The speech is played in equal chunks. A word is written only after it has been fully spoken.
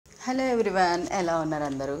Hello everyone, ఎలా ఉన్నారు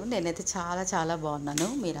అందరూ? నేనైతే చాలా చాలా బాగున్నాను.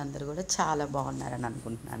 మీరందరూ కూడా చాలా బాగున్నారని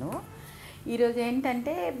అనుకుంటున్నాను. ఈరోజు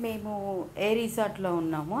ఏంటంటే మేము ఏ రిసార్ట్లో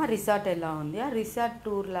ఉన్నామో ఆ రిసార్ట్ ఎలా ఉంది, ఆ రిసార్ట్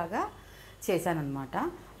టూర్ లాగా చేశానన్నమాట.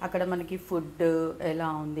 అక్కడ మనకి ఫుడ్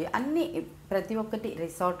ఎలా ఉంది అన్నీ, ప్రతి ఒక్కటి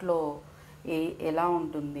రిసార్ట్లో ఎలా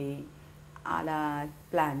ఉంటుంది అలా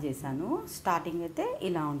ప్లాన్ చేశాను. స్టార్టింగ్ అయితే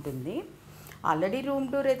ఇలా ఉంటుంది. ఆల్రెడీ రూమ్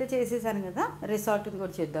టూర్ అయితే చేసేసాను కదా, రిసార్ట్ది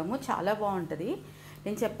కూడా చేద్దాము. చాలా బాగుంటుంది.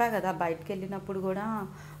 నేను చెప్పా కదా, బయటకు వెళ్ళినప్పుడు కూడా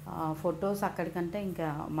ఫొటోస్ అక్కడికంటే ఇంకా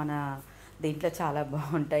మన దీంట్లో చాలా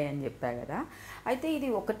బాగుంటాయి అని చెప్పా కదా. అయితే ఇది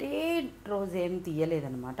ఒకటే రోజు ఏం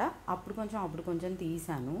తీయలేదనమాట. అప్పుడు కొంచెం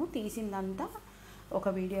తీసాను. తీసిందంతా ఒక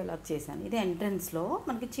వీడియో లాగా చేశాను. ఇది ఎంట్రన్స్లో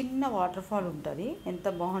మనకి చిన్న వాటర్ ఫాల్ ఉంటుంది. ఎంత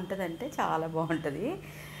బాగుంటుంది అంటే చాలా బాగుంటుంది.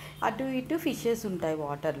 అటు ఇటు ఫిషెస్ ఉంటాయి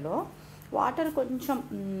వాటర్లో. వాటర్ కొంచెం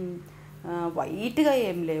వైట్గా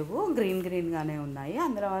ఏం లేవు, గ్రీన్గానే ఉన్నాయి.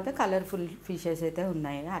 అందు తర్వాత కలర్ఫుల్ ఫిషెస్ అయితే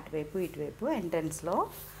ఉన్నాయి అటువైపు ఇటువైపు. ఎంట్రన్స్లో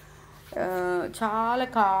చాలా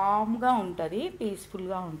కామ్గా ఉంటుంది,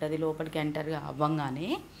 పీస్ఫుల్గా ఉంటుంది లోపలికి ఎంటర్గా అవ్వంగానే.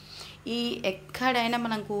 ఎక్కడైనా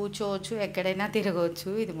మనం కూర్చోవచ్చు, ఎక్కడైనా తిరగవచ్చు.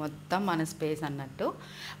 ఇది మొత్తం మన స్పేస్ అన్నట్టు.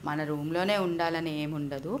 మన రూమ్లోనే ఉండాలని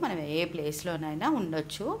ఏముండదు, మనం ఏ ప్లేస్లోనైనా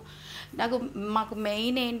ఉండొచ్చు. మాకు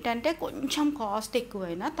మెయిన్ ఏంటంటే కొంచెం కాస్ట్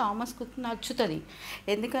ఎక్కువైనా థామస్ కుక్ నచ్చుతుంది.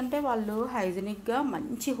 ఎందుకంటే వాళ్ళు హైజీనిక్గా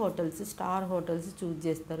మంచి హోటల్స్, స్టార్ హోటల్స్ చూస్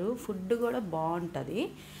చేస్తారు. ఫుడ్ కూడా బాగుంటుంది.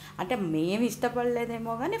 అంటే మేము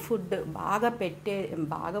ఇష్టపడలేదేమో కానీ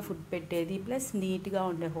బాగా ఫుడ్ పెట్టేది, ప్లస్ నీట్గా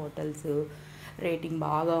ఉండే హోటల్స్, రేటింగ్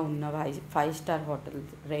బాగా ఉన్న 5 స్టార్ హోటల్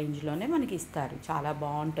రేంజ్లోనే మనకి ఇస్తారు. చాలా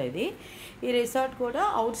బాగుంటుంది. ఈ రిసార్ట్ కూడా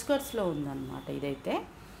అవుట్స్కర్ట్స్లో ఉందన్నమాట ఇదైతే.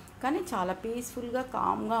 కానీ చాలా పీస్ఫుల్గా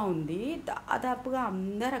కామ్గా ఉంది. దాదాపుగా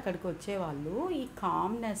అందరు అక్కడికి వచ్చేవాళ్ళు ఈ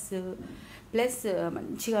కామ్నెస్ ప్లస్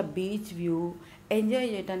మంచిగా బీచ్ వ్యూ ఎంజాయ్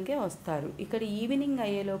చేయడానికే వస్తారు. ఇక్కడ ఈవినింగ్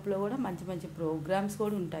అయ్యే లోపల కూడా మంచి మంచి ప్రోగ్రామ్స్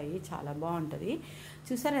కూడా ఉంటాయి. చాలా బాగుంటుంది.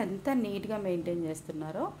 చూసారా ఎంత నీట్గా మెయింటైన్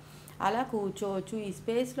చేస్తున్నారో. అలా కూర్చోవచ్చు. ఈ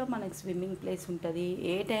స్పేస్లో మనకు స్విమ్మింగ్ ప్లేస్ ఉంటుంది,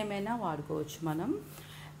 ఏ టైం అయినా వాడుకోవచ్చు మనం.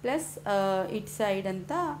 ప్లస్ ఇటు సైడ్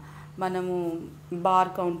అంతా మనము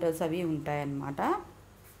బార్ కౌంటర్స్ అవి ఉంటాయన్నమాట.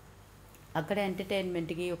 అక్కడ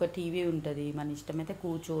ఎంటర్టైన్మెంట్కి ఒక టీవీ ఉంటుంది, మన ఇష్టమైతే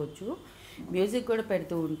కూర్చోవచ్చు. మ్యూజిక్ కూడా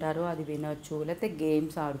పెడుతూ ఉంటారు, అది వినొచ్చు, లేకపోతే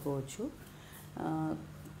గేమ్స్ ఆడుకోవచ్చు.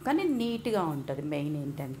 కానీ నీట్గా ఉంటుంది. మెయిన్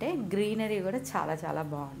ఏంటంటే గ్రీనరీ కూడా చాలా చాలా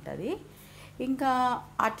బాగుంటుంది. ఇంకా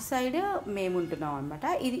అటు సైడ్ మేము ఉంటున్నాం అనమాట.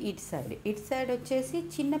 ఇది ఇటు సైడ్ వచ్చేసి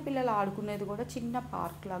చిన్నపిల్లలు ఆడుకునేది కూడా చిన్న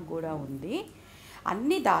పార్క్ లాగా కూడా ఉంది.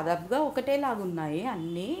 అన్నీ దాదాపుగా ఒకటేలాగా ఉన్నాయి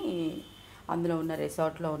అన్నీ అందులో ఉన్న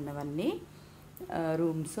రిసార్ట్లో ఉన్నవన్నీ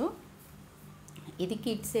రూమ్స్. ఇది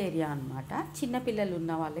కిడ్స్ ఏరియా అనమాట. చిన్నపిల్లలు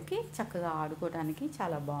ఉన్న వాళ్ళకి చక్కగా ఆడుకోవడానికి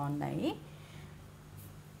చాలా బాగున్నాయి.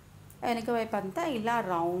 వెనక వైపు అంతా ఇలా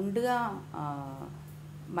రౌండ్గా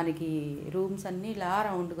మనకి రూమ్స్ అన్నీ ఇలా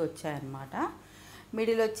రౌండ్గా వచ్చాయన్నమాట.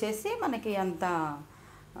 మిడిల్ వచ్చేసి మనకి అంత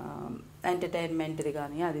ఎంటర్టైన్మెంట్ది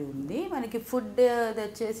కానీ అది ఉంది. మనకి ఫుడ్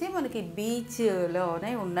వచ్చేసి మనకి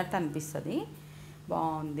బీచ్లోనే ఉన్నట్టు అనిపిస్తుంది.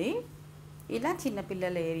 బాగుంది. ఇలా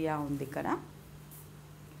చిన్నపిల్లల ఏరియా ఉంది ఇక్కడ.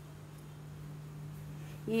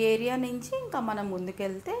 ఈ ఏరియా నుంచి ఇంకా మనం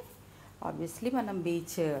ముందుకెళ్తే ఆబ్వియస్లీ మనం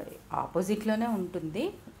బీచ్ ఆపోజిట్లోనే ఉంటుంది.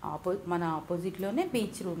 మన ఆపోజిట్లోనే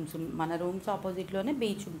బీచ్ రూమ్స్, మన రూమ్స్ ఆపోజిట్లోనే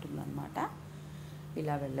బీచ్ ఉంటుందన్నమాట.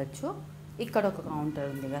 ఇలా వెళ్ళొచ్చు. ఇక్కడ ఒక కౌంటర్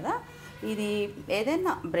ఉంది కదా, ఇది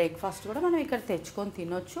ఏదైనా బ్రేక్ఫాస్ట్ కూడా మనం ఇక్కడ తెచ్చుకొని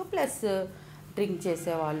తినొచ్చు. ప్లస్ డ్రింక్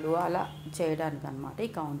చేసేవాళ్ళు అలా చేయడానికి అనమాట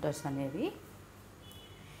ఈ కౌంటర్స్ అనేవి.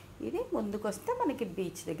 ఇది ముందుకు వస్తే మనకి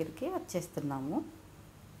బీచ్ దగ్గరికి వచ్చేస్తున్నాము.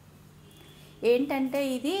 ఏంటంటే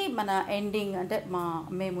ఇది మన ఎండింగ్, అంటే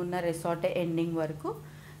మేమున్న రిసార్ట్ ఎండింగ్ వరకు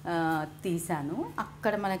తీసాను.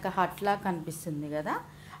 అక్కడ మనకు హట్లా కనిపిస్తుంది కదా,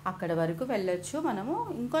 అక్కడ వరకు వెళ్ళొచ్చు. మనము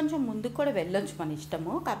ఇంకొంచెం ముందుకు కూడా వెళ్ళొచ్చు, మన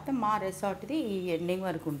ఇష్టము. కాకపోతే మా రిసార్ట్ది ఈ ఎండింగ్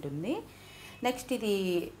వరకు ఉంటుంది. నెక్స్ట్ ఇది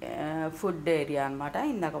ఫుడ్ ఏరియా అనమాట.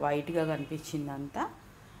 ఇందాక వైట్గా కనిపించింది అంతా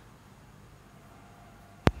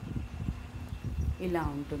ఇలా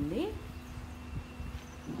ఉంటుంది.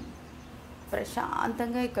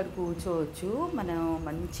 ప్రశాంతంగా ఇక్కడ కూర్చోవచ్చు మనం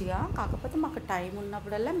మంచిగా. కాకపోతే మాకు టైం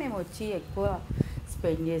ఉన్నప్పుడల్లా మేము వచ్చి ఎక్కువ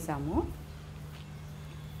స్పెండ్ చేసాము.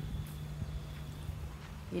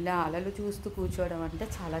 ఇలా అలలు చూస్తూ కూర్చోవడం అంటే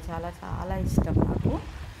చాలా చాలా చాలా ఇష్టం నాకు.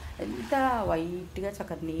 ఎంత వైట్గా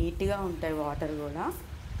చక్కగా నీట్గా ఉంటాయి వాటర్ కూడా,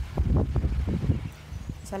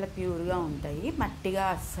 చాలా ప్యూర్గా ఉంటాయి. మట్టిగా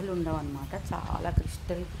అస్సలు ఉండవు అన్నమాట. చాలా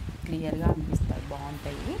క్రిస్టల్ క్లియర్గా అనిపిస్తాయి,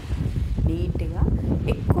 బాగుంటాయి నీట్గా.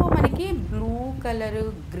 ఎక్కువ మనకి బ్లూ కలరు,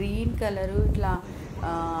 గ్రీన్ కలరు, ఇట్లా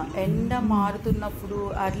ఎండ మారుతున్నప్పుడు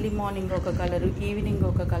అర్లీ మార్నింగ్ ఒక కలరు, ఈవినింగ్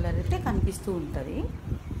ఒక కలర్ అయితే కనిపిస్తూ ఉంటుంది.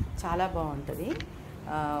 చాలా బాగుంటుంది.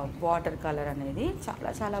 వాటర్ కలర్ అనేది చాలా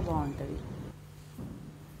చాలా బాగుంటుంది.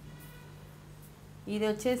 ఇది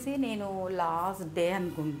వచ్చేసి నేను లాస్ట్ డే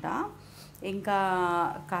అనుకుంటా. ఇంకా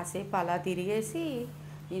కాసేపు అలా తిరిగేసి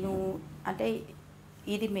నేను అంటే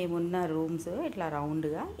ఇది మేమున్న రూమ్స్ ఇట్లా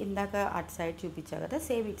రౌండ్గా ఇందాక అటు సైడ్ చూపించా కదా,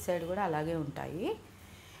 సేమ్ ఇటు సైడ్ కూడా అలాగే ఉంటాయి.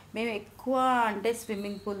 మేము ఎక్కువ అంటే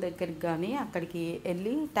స్విమ్మింగ్ పూల్ దగ్గరికి కానీ అక్కడికి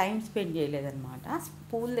వెళ్ళి టైం స్పెండ్ చేయలేదన్నమాట.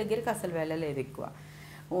 పూల్ దగ్గరికి అసలు వెళ్ళలేదు ఎక్కువ.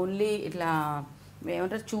 ఓన్లీ ఇట్లా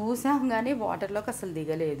ఏమంటారు చూసాం కానీ వాటర్లోకి అసలు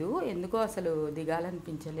దిగలేదు. ఎందుకో అసలు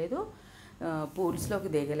దిగాలనిపించలేదు, పూల్స్లోకి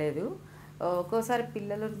దిగలేదు. ఒక్కోసారి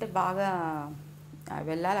పిల్లలు ఉంటే బాగా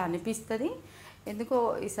వెళ్ళాలనిపిస్తుంది. ఎందుకో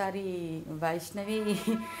ఈసారి వైష్ణవి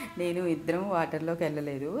నేను ఇద్దరం వాటర్లోకి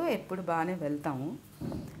వెళ్ళలేదు. ఎప్పుడు బాగానే వెళ్తాము.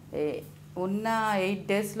 ఉన్న 8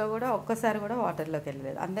 డేస్లో కూడా ఒక్కసారి కూడా వాటర్లోకి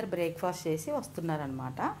వెళ్ళలేదు. అందరు బ్రేక్ఫాస్ట్ చేసి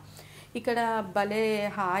వస్తున్నారనమాట. ఇక్కడ భలే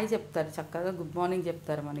హాయ్ చెప్తారు, చక్కగా గుడ్ మార్నింగ్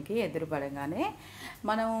చెప్తారు మనకి ఎదురు పడగానే.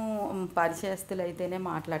 మనం పరిచయస్తులు అయితేనే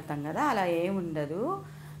మాట్లాడతాం కదా, అలా ఏమి ఉండదు.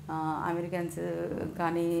 అమెరికన్స్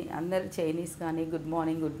కానీ అందరు చైనీస్ కానీ గుడ్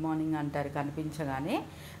మార్నింగ్ అంటారు కనిపించగానే.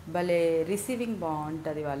 భలే రిసీవింగ్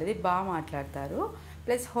బాగుంటుంది వాళ్ళది, బాగా మాట్లాడతారు.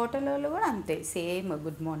 ప్లస్ హోటల్ వాళ్ళు కూడా అంతే, సేమ్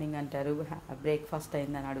గుడ్ మార్నింగ్ అంటారు, బ్రేక్ఫాస్ట్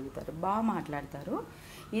అయిందని అడుగుతారు, బాగా మాట్లాడతారు.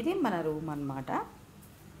 ఇది మన రూమ్ అన్నమాట.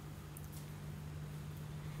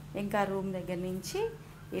 ఇంకా రూమ్ దగ్గర నుంచి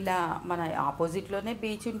ఇలా మన ఆపోజిట్లోనే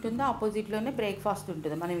బీచ్ ఉంటుంది, ఆపోజిట్లోనే బ్రేక్ఫాస్ట్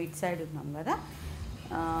ఉంటుంది. మనం ఇటు సైడ్ ఉన్నాం కదా.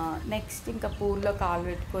 నెక్స్ట్ ఇంకా పూల్లో కాలు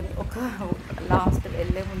పెట్టుకొని ఒక లాస్ట్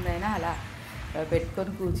వెళ్ళే ముందైనా అలా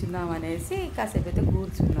పెట్టుకొని కూర్చుందాం అనేసి కాసేపు అయితే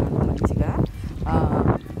కూర్చున్నాను. మంచిగా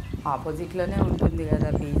ఆపోజిట్లోనే ఉంటుంది కదా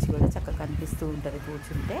బీచ్, కూడా చక్కగా కనిపిస్తూ ఉంటుంది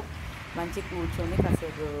కూర్చుంటే. మంచి కూర్చొని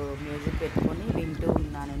కాసేపు మ్యూజిక్ పెట్టుకొని వింటూ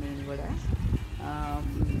ఉన్నాను నేను కూడా.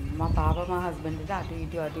 మా పాప మా హస్బెండ్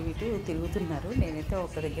అయితే అటు ఇటు తిరుగుతున్నారు. నేనైతే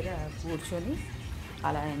ఒక దగ్గర కూర్చొని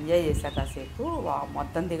అలా ఎంజాయ్ చేశాను కాసేపు.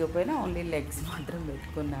 మొత్తం దిగిపోయినా ఓన్లీ లెగ్స్ మాత్రం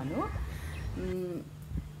పెట్టుకున్నాను.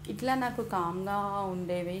 ఇట్లా నాకు కామ్గా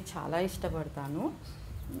ఉండేవి చాలా ఇష్టపడతాను.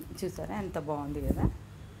 చూసారా ఎంత బాగుంది కదా.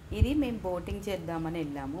 ఇది మేము బోటింగ్ చేద్దామని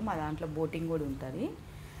వెళ్ళాము, మా దాంట్లో బోటింగ్ కూడా ఉంటుంది.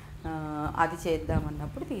 అది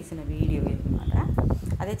చేద్దామన్నప్పుడు తీసిన వీడియో అనమాట.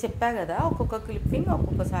 అదే చెప్పా కదా, ఒక్కొక్క క్లిప్పింగ్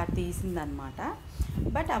ఒక్కొక్కసారి తీసిందనమాట.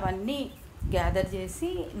 బట్ అవన్నీ గ్యాదర్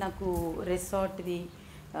చేసి నాకు రిసార్ట్ది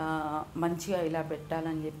మంచిగా ఇలా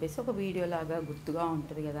పెట్టాలని చెప్పేసి ఒక వీడియో లాగా గుర్తుగా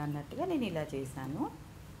ఉంటుంది కదా అన్నట్టుగా నేను ఇలా చేశాను.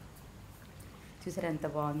 చూసారా ఎంత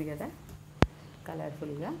బాగుంది కదా,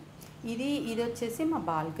 కలర్ఫుల్గా. ఇది వచ్చేసి మా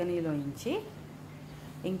బాల్కనీలో నుంచి.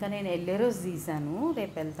 ఇంకా నేను వెళ్ళే రోజు తీసాను,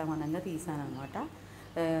 రేపు వెళ్తామనగా తీసాను అనమాట.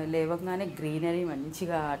 లేవగానే గ్రీనరీ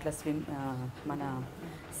మంచిగా అట్లా మన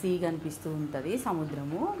సీ కనిపిస్తూ ఉంటుంది,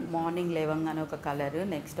 సముద్రము. మార్నింగ్ లేవగానే ఒక కలర్,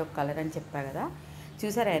 నెక్స్ట్ ఒక కలర్ అని చెప్పా కదా.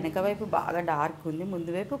 చూసారా వెనక వైపు బాగా డార్క్ ఉంది,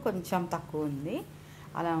 ముందు వైపు కొంచెం తక్కువ ఉంది,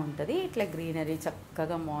 అలా ఉంటుంది. ఇట్లా గ్రీనరీ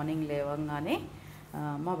చక్కగా మార్నింగ్ లేవగానే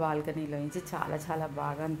మా బాల్కనీలో నుంచి చాలా చాలా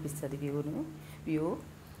బాగా అనిపిస్తుంది వ్యూ.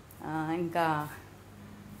 ఇంకా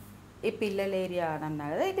ఈ పిల్లల ఏరియా అని అన్నా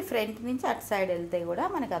కదా, ఇది ఫ్రంట్ నుంచి అటు సైడ్ వెళ్తే కూడా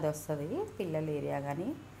మనకు అది వస్తుంది పిల్లల ఏరియా. కానీ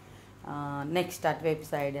నెక్స్ట్ అటువైపు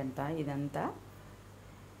సైడ్ అంతా ఇదంతా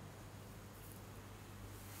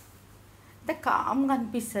అంటే కామ్గా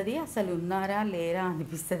అనిపిస్తుంది. అసలు ఉన్నారా లేరా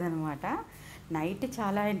అనిపిస్తుంది అనమాట. నైట్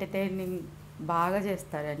చాలా ఎంటర్టైనింగ్ బాగా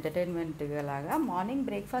చేస్తారు, ఎంటర్టైన్మెంట్ లాగా. మార్నింగ్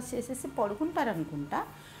బ్రేక్ఫాస్ట్ చేసేసి పడుకుంటారు అనుకుంటా.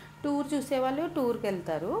 టూర్ చూసేవాళ్ళు టూర్కి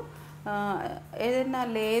వెళ్తారు, ఏదైనా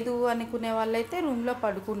లేదు అనుకునే వాళ్ళైతే రూమ్లో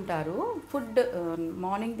పడుకుంటారు. ఫుడ్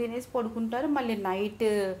మార్నింగ్ తినేసి పడుకుంటారు, మళ్ళీ నైట్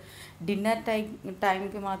డిన్నర్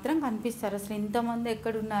టైంకి మాత్రం కనిపిస్తారు. అసలు ఇంతమంది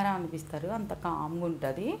ఎక్కడున్నారా అనిపిస్తారు, అంత కామ్గా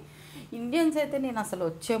ఉంటుంది. ఇండియన్స్ అయితే నేను అసలు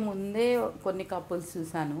వచ్చే ముందే కొన్ని కపుల్స్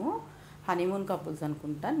చూశాను, హనీమూన్ కపుల్స్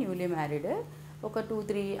అనుకుంటా, న్యూలీ మ్యారీడ్. ఒక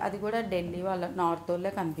 2-3 అది కూడా ఢిల్లీ వాళ్ళ నార్త్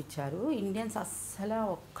వాళ్ళే కనిపించారు. ఇండియన్స్ అస్సలు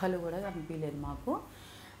ఒక్కరు కూడా కనిపించలేదు మాకు.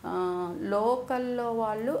 లోకల్లో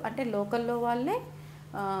వాళ్ళే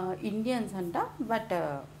ఇండియన్స్ అంట, బట్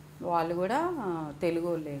వాళ్ళు కూడా తెలుగు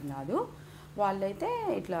వాళ్ళు ఏం కాదు. వాళ్ళైతే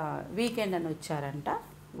ఇట్లా వీకెండ్ అని వచ్చారంట.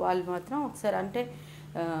 వాళ్ళు మాత్రం ఒకసారి అంటే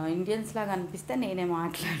ఇండియన్స్ లాగా అనిపిస్తే నేనే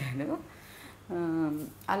మాట్లాడాను.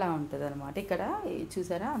 అలా ఉంటుంది అనమాట. ఇక్కడ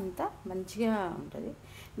చూసారా అంతా మంచిగా ఉంటుంది.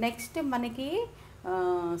 నెక్స్ట్ మనకి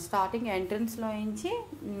స్టార్టింగ్ ఎంట్రన్స్లో నుంచి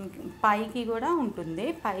పైకి కూడా ఉంటుంది,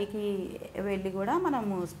 పైకి వెళ్ళి కూడా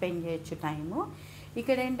మనము స్పెండ్ చేయొచ్చు టైము.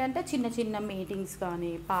 ఇక్కడ ఏంటంటే చిన్న చిన్న మీటింగ్స్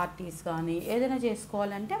కానీ పార్టీస్ కానీ ఏదైనా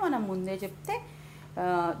చేసుకోవాలంటే మనం ముందే చెప్తే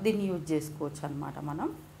దీన్ని యూజ్ చేసుకోవచ్చు అనమాట. మనం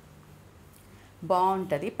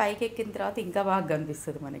బాగుంటుంది. పైకి ఎక్కిన తర్వాత ఇంకా బాగా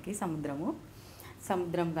కనిపిస్తుంది మనకి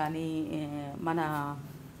సముద్రం కానీ మన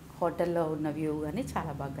హోటల్లో ఉన్న వ్యూ కానీ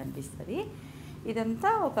చాలా బాగా కనిపిస్తుంది. ఇదంతా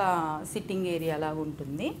ఒక సిట్టింగ్ ఏరియా లాగా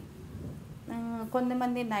ఉంటుంది.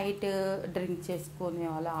 కొంతమంది నైట్ డ్రింక్ చేసుకునే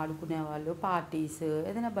వాళ్ళు, ఆడుకునే వాళ్ళు, పార్టీస్,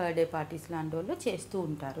 ఏదైనా బర్త్డే పార్టీస్ లాంటి వాళ్ళు చేస్తూ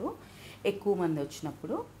ఉంటారు ఎక్కువ మంది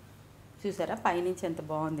వచ్చినప్పుడు. చూసారా పైనుంచి ఎంత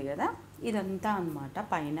బాగుంది కదా. ఇదంతా అన్నమాట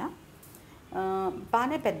పైన.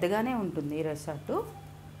 బాగానే పెద్దగానే ఉంటుంది ఈ రిసార్టు.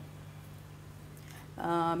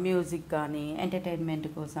 మ్యూజిక్ కానీ, ఎంటర్టైన్మెంట్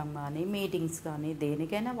కోసం కానీ, మీటింగ్స్ కానీ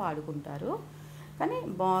దేనికైనా వాడుకుంటారు. కానీ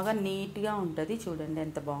బాగా నీట్గా ఉంటుంది. చూడండి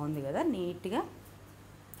ఎంత బాగుంది కదా, నీట్గా.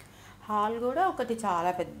 హాల్ కూడా ఒకటి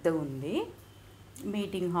చాలా పెద్దగా ఉంది.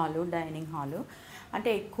 Meeting hall, dining hall. అంటే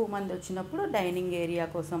ఎక్కువ మంది వచ్చినప్పుడు డైనింగ్ ఏరియా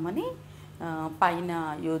కోసమని పైన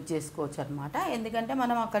యూజ్ చేసుకోవచ్చు అనమాట. ఎందుకంటే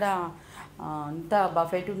మనం అక్కడ అంతా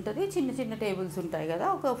బఫెట్ ఉంటుంది, చిన్న చిన్న టేబుల్స్ ఉంటాయి కదా,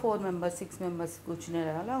 ఒక 4 మెంబర్స్ 6 మెంబర్స్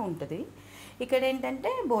కూర్చునేలా ఉంటుంది. ఇక్కడ ఏంటంటే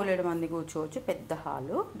బోలెడు మంది కూర్చోవచ్చు. పెద్ద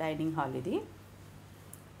హాలు, డైనింగ్ హాల్ ఇది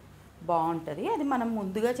బాగుంటుంది. అది మనం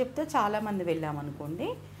ముందుగా చెప్తే చాలామంది వెళ్ళామనుకోండి,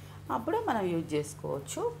 అప్పుడు మనం యూజ్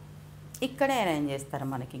చేసుకోవచ్చు. ఇక్కడే అరేంజ్ చేస్తారు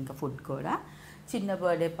మనకి ఇంకా ఫుడ్ కూడా. చిన్న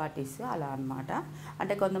బర్త్డే పార్టీస్ అలా అన్నమాట.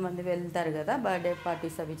 అంటే కొంతమంది వెళ్తారు కదా బర్త్డే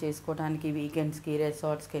పార్టీస్ అవి చేసుకోవడానికి, వీకెండ్స్కి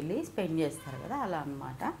రిసార్ట్స్కి వెళ్ళి స్పెండ్ చేస్తారు కదా, అలా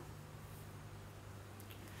అన్నమాట.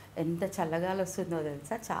 ఎంత చల్లగాలి వస్తుందో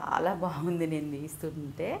తెలుసా, చాలా బాగుంది. నేను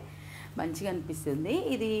తీస్తుంటే మంచిగా అనిపిస్తుంది.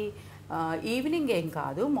 ఇది ఈవినింగ్ ఏం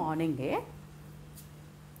కాదు, మార్నింగే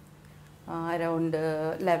అరౌండ్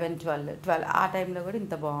 11-12 ఆ టైంలో కూడా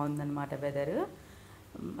ఇంత బాగుందన్నమాట. వెదర్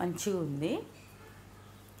మంచిగా ఉంది.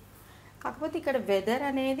 కాకపోతే ఇక్కడ వెదర్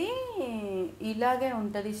అనేది ఇలాగే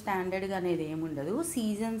ఉంటుంది, స్టాండర్డ్గా అనేది ఏముండదు.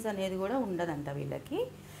 సీజన్స్ అనేది కూడా ఉండదంట వీళ్ళకి.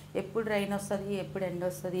 ఎప్పుడు రైన్ వస్తుంది, ఎప్పుడు ఎండ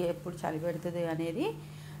వస్తుంది, ఎప్పుడు చలి పెడుతుంది అనేది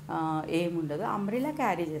ఏముండదు. అంబ్రెల్లా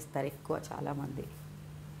క్యారీ చేస్తారు ఎక్కువ చాలామంది.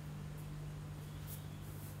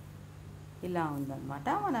 ఇలా ఉందన్నమాట.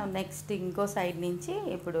 మనం నెక్స్ట్ ఇంకో సైడ్ నుంచి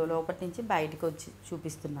ఇప్పుడు లోపటి నుంచి బయటకు వచ్చి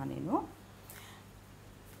చూపిస్తున్నా నేను.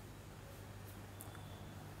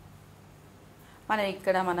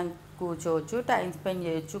 మనం కూర్చోవచ్చు, టైం స్పెండ్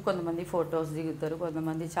చేయొచ్చు. కొంతమంది ఫొటోస్ దిగుతారు,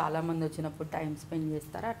 కొంతమంది చాలామంది వచ్చినప్పుడు టైం స్పెండ్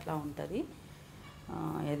చేస్తారు. అట్లా ఉంటుంది,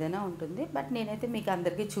 ఏదైనా ఉంటుంది. బట్ నేనైతే మీకు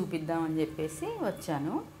అందరికీ చూపిద్దామని చెప్పేసి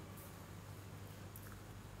వచ్చాను.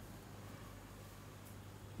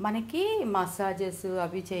 మనకి మసాజెస్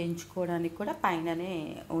అవి చేయించుకోవడానికి కూడా పైననే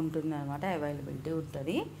ఉంటుంది అనమాట, అవైలబిలిటీ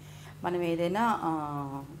ఉంటుంది. మనం ఏదైనా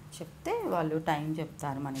చెప్తే వాళ్ళు టైం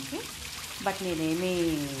చెప్తారు మనకి. బట్ నేనేమీ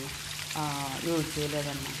యూజ్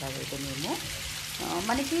చేయలేదన్నమాట. అదైతే మేము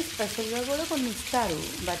మనకి స్పెషల్గా కూడా కొన్ని ఇస్తారు,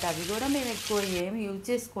 బట్ అవి కూడా మేము ఎక్కువ ఏమి యూజ్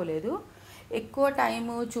చేసుకోలేదు. ఎక్కువ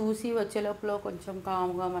టైము చూసి వచ్చే లోపల కొంచెం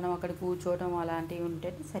కామ్గా మనం అక్కడ కూర్చోవడం అలాంటివి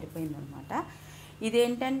ఉంటేనే సరిపోయిందనమాట.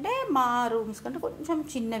 ఇదేంటంటే మా రూమ్స్ కంటే కొంచెం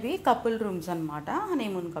చిన్నవి, కపుల్ రూమ్స్ అనమాట.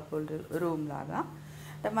 హనీమూన్ కపుల్ రూమ్ లాగా.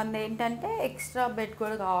 మనది ఏంటంటే ఎక్స్ట్రా బెడ్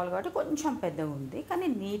కూడా కావాలి కాబట్టి కొంచెం పెద్దగా ఉంది, కానీ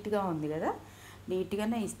నీట్గా ఉంది కదా.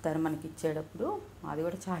 నీట్గానే ఇస్తారు మనకి ఇచ్చేటప్పుడు, అది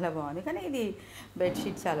కూడా చాలా బాగుంది. కానీ ఇది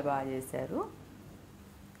బెడ్షీట్ చాలా బాగా చేశారు,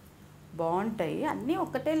 బాగుంటాయి. అన్నీ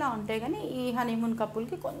ఒకటేలా ఉంటాయి, కానీ ఈ హనీమూన్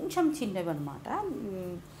కపుల్కి కొంచెం చిన్నవి అనమాట.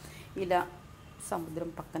 ఇలా సముద్రం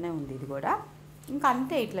పక్కనే ఉంది ఇది కూడా. ఇంకా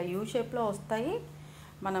అంతే, ఇట్లా యూ షేప్లో వస్తాయి.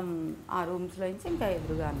 మనం ఆ రూమ్స్లో నుంచి ఇంకా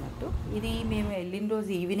ఎదురుగా అన్నట్టు. ఇది మేము వెళ్ళిన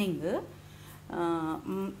రోజు ఈవినింగ్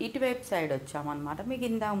ఇటువైపు సైడ్ వచ్చామన్నమాట. మీకు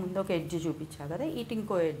ఇందాక ముందు ఒక ఎడ్జ్ చూపించా కదా, ఇటు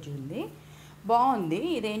ఇంకో ఎడ్జ్ ఉంది, బాగుంది.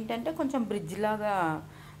 ఇదేంటంటే కొంచెం బ్రిడ్జ్ లాగా,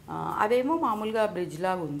 అదేమో మామూలుగా బ్రిడ్జ్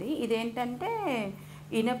లాగా ఉంది. ఇదేంటంటే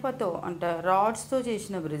ఇనపతో అంటే రాడ్స్తో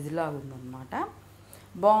చేసిన బ్రిడ్జ్ లాగా ఉందన్నమాట.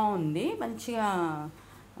 బాగుంది, మంచిగా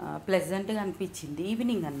ప్లెజెంట్గా అనిపించింది.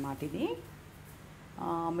 ఈవినింగ్ అన్నమాట ఇది.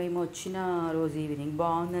 మేము వచ్చిన రోజు ఈవినింగ్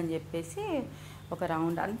బాగుందని చెప్పేసి ఒక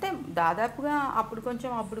రౌండ్ అంతే. దాదాపుగా అప్పుడు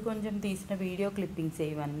కొంచెం తీసిన వీడియో క్లిప్పింగ్స్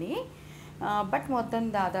ఇవన్నీ. బట్ మొత్తం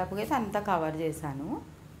దాదాపుగా అయితే అంతా కవర్ చేశాను.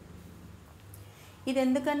 ఇది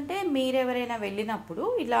ఎందుకంటే మీరు ఎవరైనా వెళ్ళినప్పుడు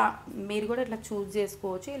ఇలా మీరు కూడా ఇట్లా చూస్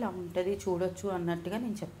చేసుకోవచ్చు, ఇలా ఉంటుంది చూడొచ్చు అన్నట్టుగా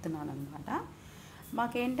నేను చెప్తున్నాను అనమాట.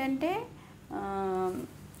 మాకేంటంటే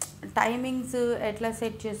టైమింగ్స్ ఎట్లా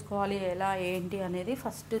సెట్ చేసుకోవాలి, ఎలా ఏంటి అనేది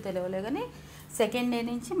ఫస్ట్ తెలియలే, కానీ సెకండ్ డే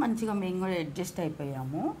నుంచి మంచిగా మేము కూడా అడ్జస్ట్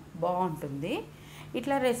అయిపోయాము. బాగుంటుంది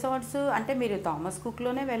ఇట్లా రిసార్ట్స్. అంటే మీరు థామస్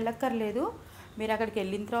కుక్లోనే వెళ్ళక్కర్లేదు, మీరు అక్కడికి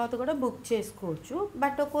వెళ్ళిన తర్వాత కూడా బుక్ చేసుకోవచ్చు.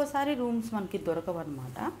 బట్ ఒక్కోసారి రూమ్స్ మనకి దొరకవు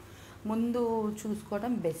అనమాట, ముందు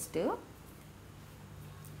చూసుకోవడం బెస్ట్.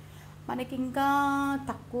 మనకి ఇంకా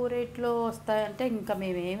తక్కువ రేట్లో వస్తాయంటే ఇంకా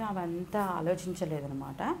మేమేమి అవంతా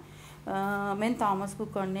ఆలోచించలేదన్నమాట. మేము థామస్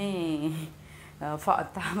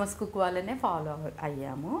కుక్ వాళ్ళనే ఫాలో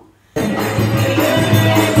అయ్యాము.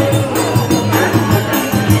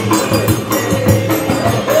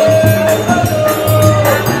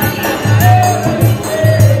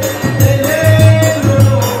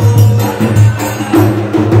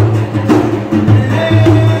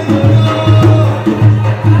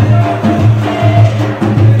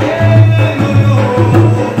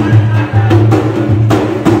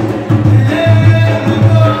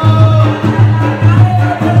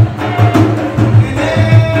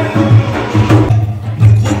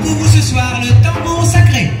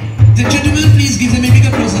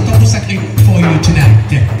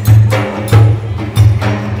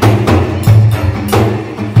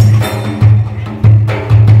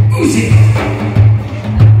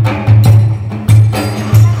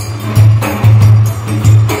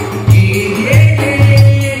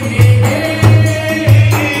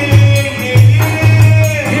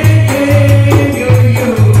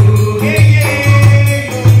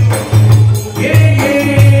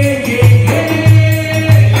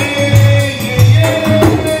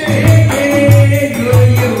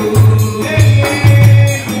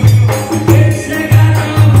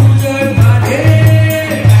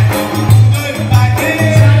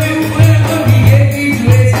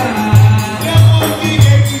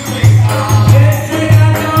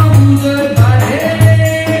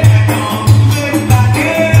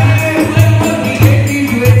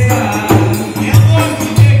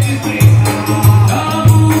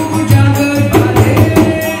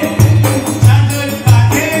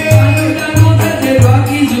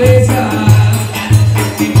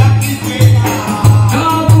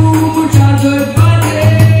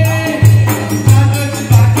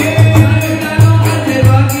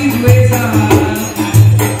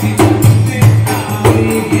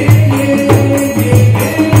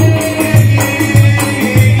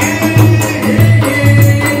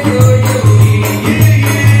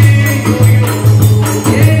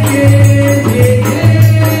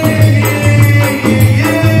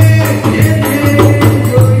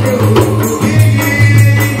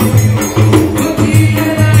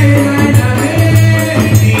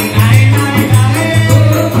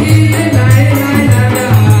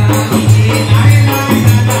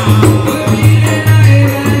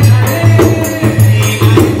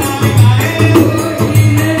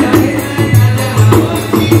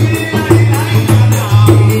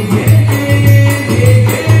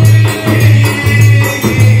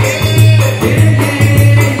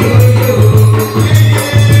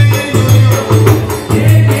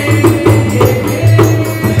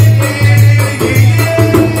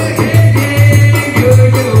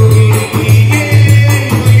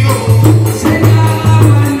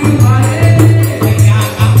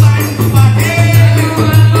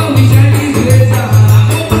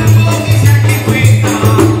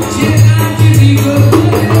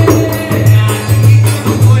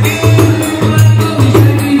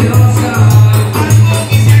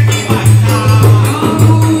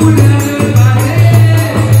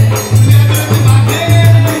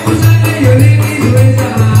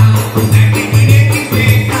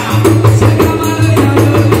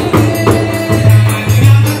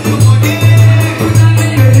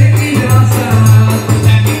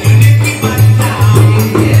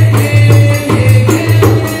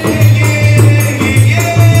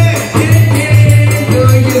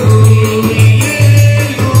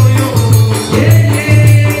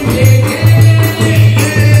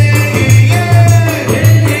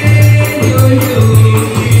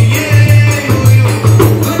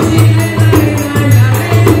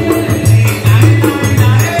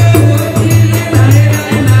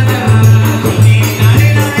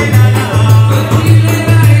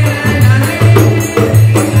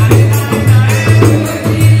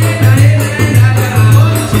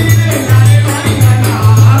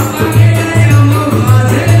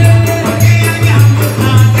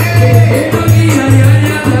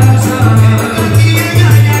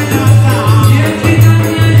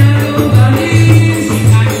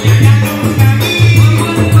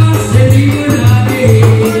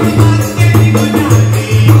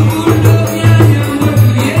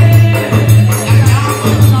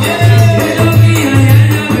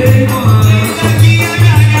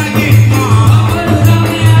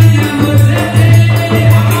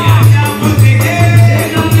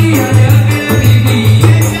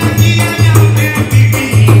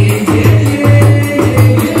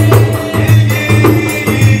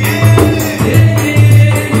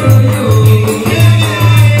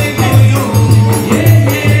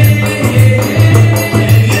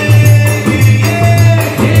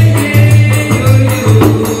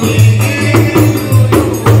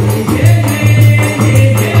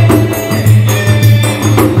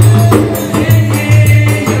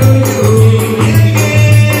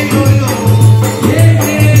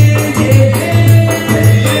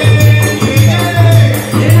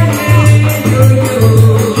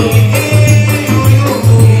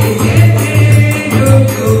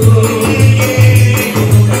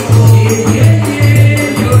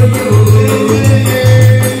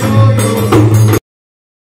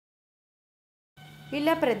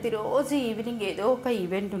 ప్రతిరోజు ఈవినింగ్ ఏదో ఒక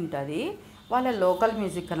ఈవెంట్ ఉంటుంది. వాళ్ళ లోకల్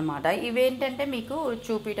మ్యూజిక్ అనమాట. ఇవేంటంటే మీకు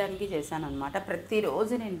చూపించడానికి చేశాను అనమాట.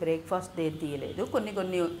 ప్రతిరోజు నేను బ్రేక్ఫాస్ట్ దేని తీయలేదు, కొన్ని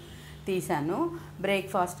కొన్ని తీశాను.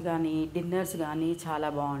 బ్రేక్ఫాస్ట్ కానీ డిన్నర్స్ కానీ చాలా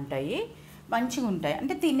బాగుంటాయి, మంచిగా ఉంటాయి.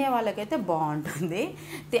 అంటే తినే వాళ్ళకైతే బాగుంటుంది.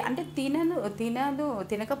 అంటే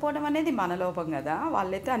తినకపోవడం అనేది మన లోపం కదా,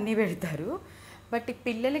 వాళ్ళైతే అన్నీ పెడతారు. బట్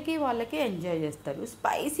పిల్లలకి వాళ్ళకి ఎంజాయ్ చేస్తారు.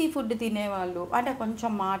 స్పైసీ ఫుడ్ తినేవాళ్ళు, అంటే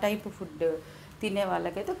కొంచెం మా టైపు ఫుడ్ తినే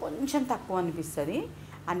వాళ్ళకైతే కొంచెం తక్కువ అనిపిస్తుంది.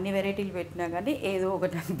 అన్ని వెరైటీలు పెట్టినా కానీ ఏదో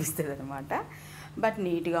ఒకటి అనిపిస్తుంది అనమాట. బట్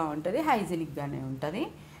నీట్గా ఉంటుంది, హైజీనిక్గానే ఉంటుంది,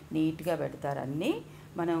 నీట్గా పెడతారు అన్నీ.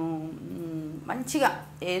 మనం మంచిగా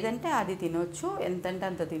ఏదంటే అది తినొచ్చు, ఎంతంటే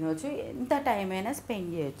అంత తినొచ్చు, ఎంత టైం అయినా స్పెండ్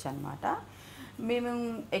చేయొచ్చు అనమాట. మేము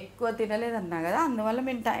ఎక్కువ తినలేదన్నా కదా, అందువల్ల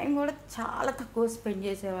మేము టైం కూడా చాలా తక్కువ స్పెండ్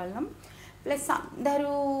చేసేవాళ్ళం. ప్లస్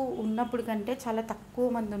అందరూ ఉన్నప్పుడు కంటే చాలా తక్కువ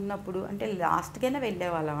మంది ఉన్నప్పుడు అంటే లాస్ట్కైనా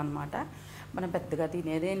వెళ్ళేవాళ్ళం అనమాట. మనం పెద్దగా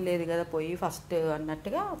తినేదేం లేదు కదా పోయి ఫస్ట్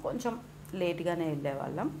అన్నట్టుగా కొంచెం లేట్గానే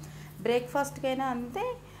వెళ్ళేవాళ్ళం. బ్రేక్ఫాస్ట్కైనా అంతే,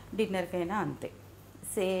 డిన్నర్కైనా అంతే,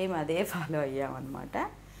 సేమ్ అదే ఫాలో అయ్యామన్నమాట.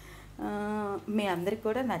 మీ అందరికి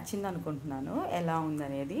కూడా నచ్చింది అనుకుంటున్నాను ఎలా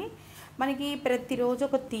ఉందనేది. మనకి ప్రతిరోజు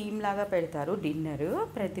ఒక థీమ్ లాగా పెడతారు డిన్నరు.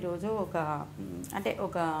 ప్రతిరోజు ఒక అంటే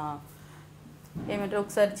ఒక ఏమంటారు,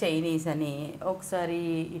 ఒకసారి చైనీస్ అని, ఒకసారి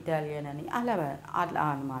ఇటాలియన్ అని, అలా అట్లా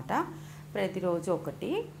అనమాట. ప్రతిరోజు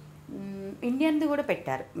ఒకటి. ఇండియన్ది కూడా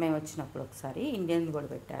పెట్టారు, మేము వచ్చినప్పుడు ఒకసారి ఇండియన్ది కూడా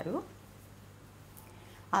పెట్టారు.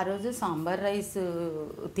 ఆ రోజు సాంబార్ రైస్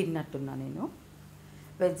తిన్నట్టున్నా నేను.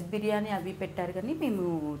 వెజ్ బిర్యానీ అవి పెట్టారు కానీ మేము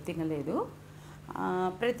తినలేదు.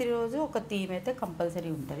 ప్రతిరోజు ఒక థీమ్ అయితే కంపల్సరీ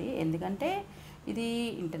ఉంటుంది. ఎందుకంటే ఇది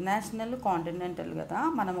ఇంటర్నేషనల్ కాంటినెంటల్ కదా,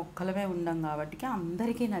 మనం ఒక్కలమే ఉండం కాబట్టి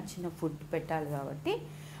అందరికీ నచ్చిన ఫుడ్ పెట్టాలి కాబట్టి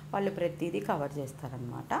వాళ్ళు ప్రతిదీ కవర్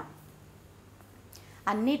చేస్తారనమాట.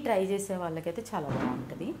 అన్నీ ట్రై చేసే వాళ్ళకైతే చాలా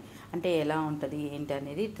బాగుంటుంది. అంటే ఎలా ఉంటుంది ఏంటి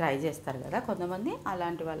అనేది ట్రై చేస్తారు కదా కొంతమంది,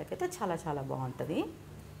 అలాంటి వాళ్ళకైతే చాలా చాలా బాగుంటుంది.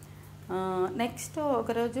 నెక్స్ట్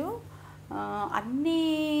ఒకరోజు అన్నీ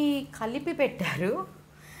కలిపి పెట్టారు.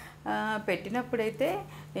 పెట్టినప్పుడైతే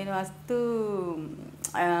నేను వస్తూ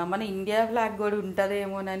మన ఇండియా ఫ్లాగ్ కూడా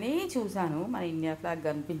ఉంటుందేమోనని చూశాను. మన ఇండియా ఫ్లాగ్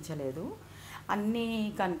కనిపించలేదు. అన్ని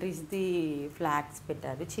కంట్రీస్ది ఫ్లాగ్స్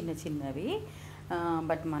పెట్టారు చిన్న చిన్నవి,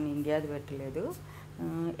 బట్ మన ఇండియాది పెట్టలేదు.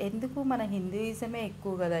 ఎందుకు, మన హిందూయిజమే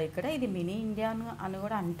ఎక్కువ కదా ఇక్కడ, ఇది మినీ ఇండియా అని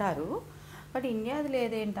కూడా అంటారు. బట్ ఇండియాది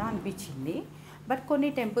లేదేంటా అనిపించింది. బట్ కొన్ని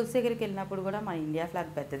టెంపుల్స్ దగ్గరికి వెళ్ళినప్పుడు కూడా మన ఇండియా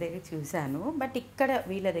ఫ్లాగ్ పెద్ద దగ్గర చూశాను. బట్ ఇక్కడ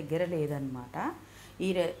వీళ్ళ దగ్గర లేదనమాట,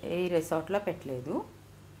 ఈ రిసార్ట్లో పెట్టలేదు.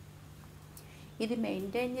 ఇది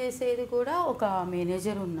మెయింటైన్ చేసేది కూడా ఒక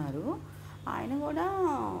మేనేజర్ ఉన్నారు. ఆయన కూడా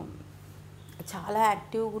చాలా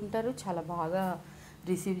యాక్టివ్గా ఉంటారు, చాలా బాగా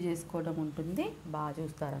రిసీవ్ చేసుకోవడం ఉంటుంది, బాగా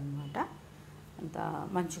చూస్తారనమాట. అంత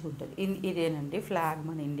మంచిగా ఉంటుంది. ఇదేనండి ఫ్లాగ్,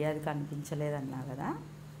 మన ఇండియాది కనిపించలేదన్నా కదా.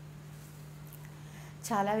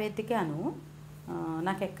 చాలా వెతికాను,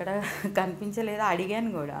 నాకు ఎక్కడ కనిపించలేదు. అడిగాను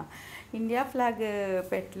కూడా, ఇండియా ఫ్లాగ్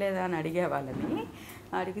పెట్టలేదా అని అడిగే వాళ్ళని.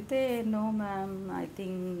 అడిగితే no ma'am, I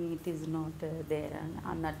think it is not there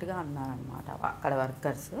అన్నట్టుగా అన్నారనమాట అక్కడ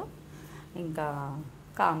వర్కర్స్. ఇంకా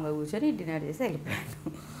కామ్గా కూర్చొని డిన్నర్ చేసి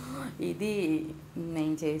వెళ్ళిపోయాను. ఇది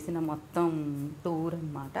నేను చేసిన మొత్తం టూర్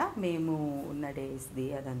అన్నమాట, మేము ఉన్న డేస్ది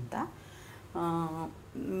అదంతా.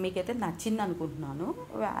 మీకైతే నచ్చింది అనుకుంటున్నాను.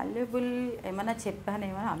 వాల్యుబుల్ ఏమైనా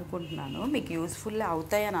చెప్పానేమని అనుకుంటున్నాను, మీకు యూస్ఫుల్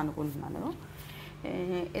అవుతాయని అనుకుంటున్నాను.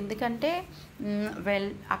 ఎందుకంటే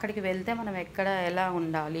అక్కడికి వెళ్తే మనం ఎక్కడ ఎలా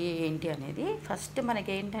ఉండాలి ఏంటి అనేది ఫస్ట్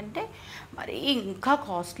మనకేంటంటే, మరి ఇంకా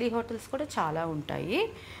కాస్ట్లీ హోటల్స్ కూడా చాలా ఉంటాయి.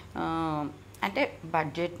 అంటే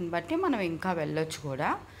బడ్జెట్ని బట్టి మనం ఇంకా వెళ్ళొచ్చు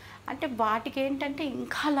కూడా. అంటే వాటికి ఏంటంటే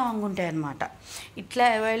ఇంకా లాంగ్ ఉంటాయి అన్నమాట, ఇట్లా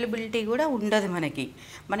అవైలబిలిటీ కూడా ఉండదు మనకి.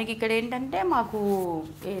 ఇక్కడ ఏంటంటే మాకు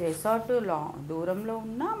ఏ రిసార్ట్ దూరంలో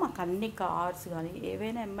ఉన్నా మాకు అన్ని కార్స్ కానీ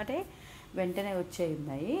ఏవైనా ఎమ్మటే వెంటనే వచ్చేవి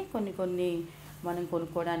ఉన్నాయి. కొన్ని మనం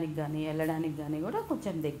కొనుక్కోవడానికి కానీ వెళ్ళడానికి కానీ కూడా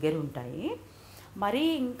కొంచెం దగ్గర ఉంటాయి. మరీ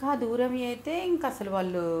ఇంకా దూరం అయితే ఇంకా అసలు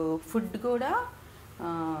వాళ్ళు ఫుడ్ కూడా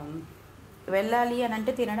వెళ్ళాలి అని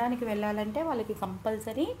అంటే, తినడానికి వెళ్ళాలంటే వాళ్ళకి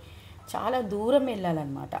కంపల్సరీ చాలా దూరం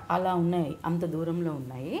వెళ్ళాలన్నమాట. అలా ఉన్నాయి, అంత దూరంలో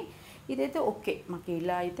ఉన్నాయి. ఇదైతే ఓకే, మాకు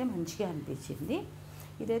ఇలా అయితే మంచిగా అనిపించింది.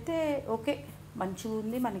 ఇదైతే ఓకే, మంచిగా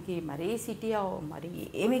ఉంది. మనకి మరీ సిటీ మరి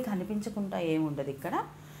ఏమీ కనిపించకుండా ఏముండదు ఇక్కడ.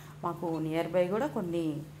 మాకు నియర్ బై కూడా కొన్ని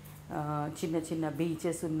చిన్న చిన్న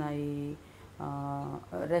బీచెస్ ఉన్నాయి,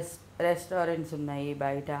 రెస్టారెంట్స్ ఉన్నాయి,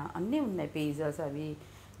 బయట అన్నీ ఉన్నాయి, పిజ్జాస్ అవి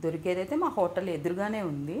దొరికేదైతే మా హోటల్ ఎదురుగానే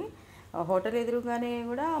ఉంది. హోటల్ ఎదురుగానే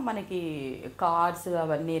కూడా మనకి కార్స్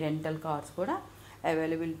అవన్నీ రెంటల్ కార్స్ కూడా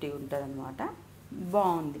అవైలబిలిటీ ఉంటుంది అనమాట.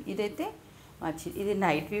 బాగుంది ఇదైతే. ఇది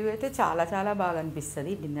నైట్ వ్యూ అయితే చాలా చాలా బాగా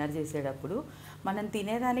అనిపిస్తుంది డిన్నర్ చేసేటప్పుడు. మనం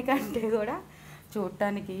తినేదానికంటే కూడా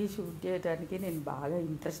చూడటానికి షూట్ చేయడానికి నేను బాగా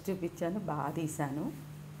ఇంట్రెస్ట్ చూపించాను, బాగా తీశాను.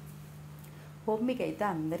 హోప్ మీకైతే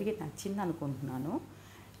అందరికీ నచ్చింది అనుకుంటున్నాను.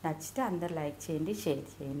 నచ్చితే అందరు లైక్ చేయండి, షేర్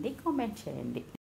చేయండి, కామెంట్ చేయండి.